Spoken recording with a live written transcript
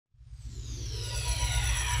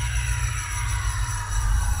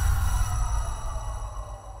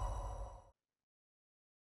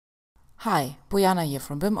Hi, Bojana here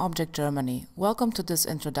from BIMobject Germany. Welcome to this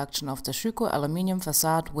introduction of the Schüco aluminium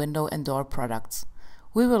facade, window and door products.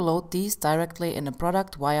 We will load these directly in a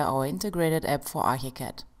product via our integrated app for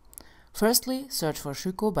ArchiCAD. Firstly, search for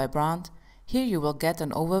Schüco by brand. Here you will get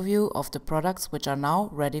an overview of the products which are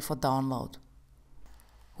now ready for download.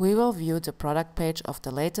 We will view the product page of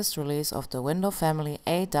the latest release of the window family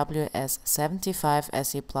AWS75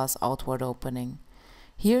 SE Plus outward opening.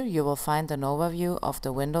 Here you will find an overview of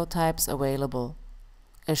the window types available,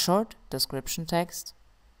 a short description text,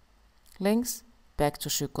 links back to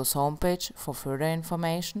Schüco's homepage for further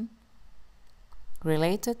information,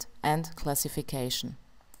 related and classification.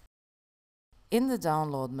 In the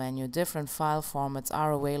download menu, different file formats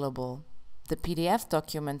are available. The PDF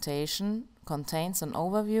documentation contains an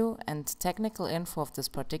overview and technical info of this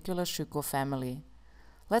particular Schüco family.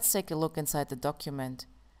 Let's take a look inside the document.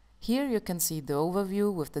 Here you can see the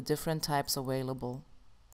overview with the different types available.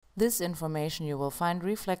 This information you will find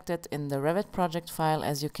reflected in the Revit project file,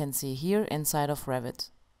 as you can see here inside of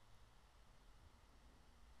Revit.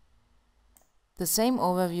 The same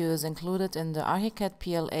overview is included in the ArchiCAD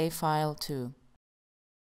PLA file too.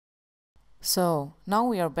 So, now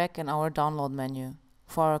we are back in our download menu.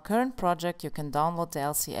 For our current project you can download the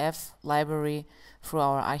LCF library through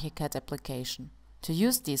our ArchiCAD application. To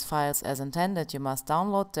use these files as intended, you must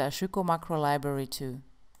download the Schüco macro library too.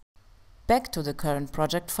 Back to the current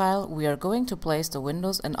project file, we are going to place the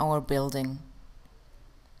windows in our building.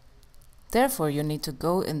 Therefore, you need to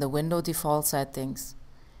go in the window default settings.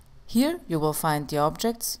 Here you will find the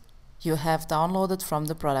objects you have downloaded from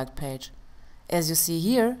the product page. As you see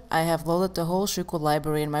here, I have loaded the whole Schüco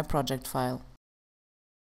library in my project file.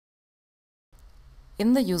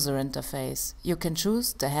 In the user interface, you can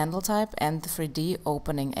choose the handle type and the 3D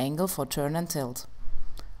opening angle for turn and tilt.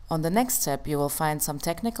 On the next step, you will find some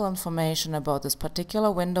technical information about this particular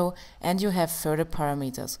window, and you have further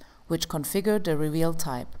parameters, which configure the reveal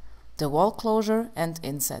type, the wall closure and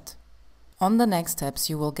inset. On the next steps,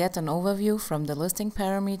 you will get an overview from the listing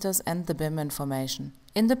parameters and the BIM information.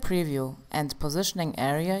 In the preview and positioning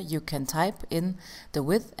area, you can type in the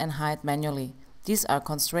width and height manually. These are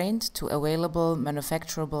constrained to available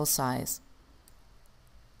manufacturable size.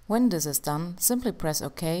 When this is done, simply press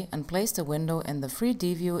OK and place the window in the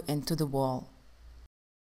 3D view into the wall.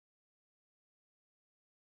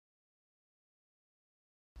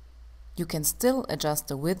 You can still adjust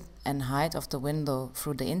the width and height of the window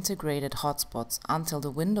through the integrated hotspots until the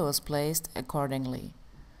window is placed accordingly.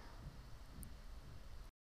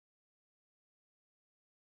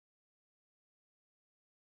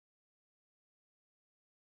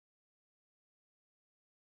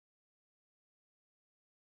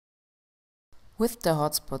 With the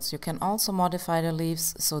hotspots, you can also modify the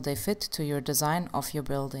leaves so they fit to your design of your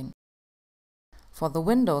building. For the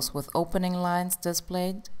windows with opening lines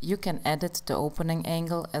displayed, you can edit the opening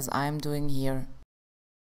angle as I am doing here.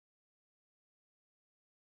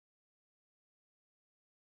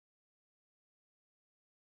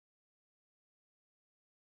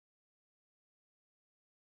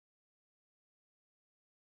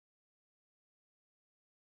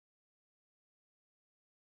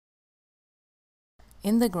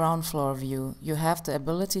 In the ground floor view, you have the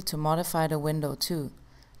ability to modify the window too.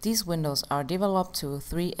 These windows are developed to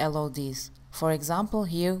 3 LODs. For example,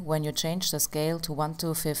 here when you change the scale to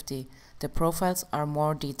 1:50, the profiles are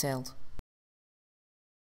more detailed.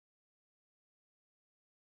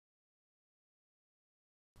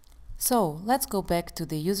 So, let's go back to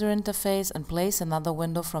the user interface and place another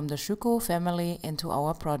window from the Schüco family into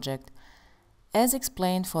our project. As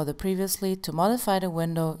explained for the previously, to modify the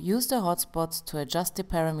window, use the hotspots to adjust the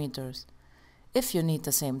parameters. If you need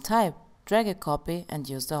the same type, drag a copy and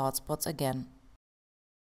use the hotspots again.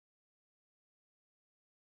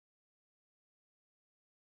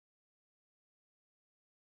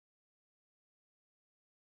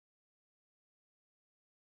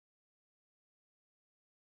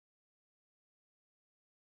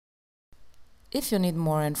 If you need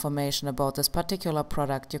more information about this particular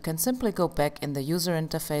product, you can simply go back in the user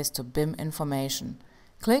interface to BIM information.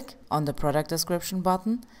 Click on the product description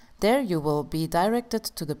button. There you will be directed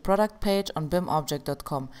to the product page on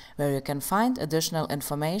BIMobject.com, where you can find additional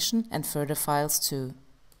information and further files too.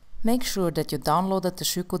 Make sure that you downloaded the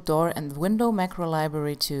Schüco door and window macro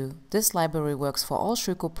library too. This library works for all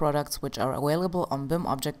Schüco products which are available on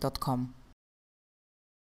BIMobject.com.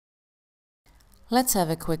 Let's have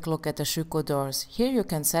a quick look at the Schüco doors. Here you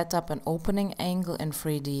can set up an opening angle in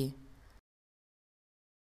 3D.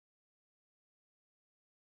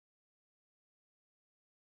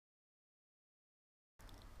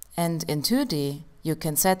 And in 2D, You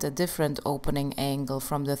can set a different opening angle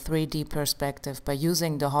from the 3D perspective by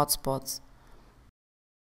using the hotspots.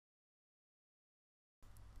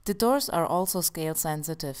 The doors are also scale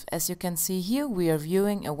sensitive. As you can see here, we are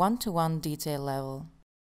viewing a 1:1 detail level.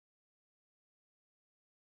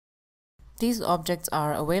 These objects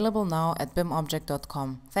are available now at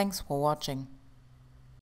BIMobject.com. Thanks for watching.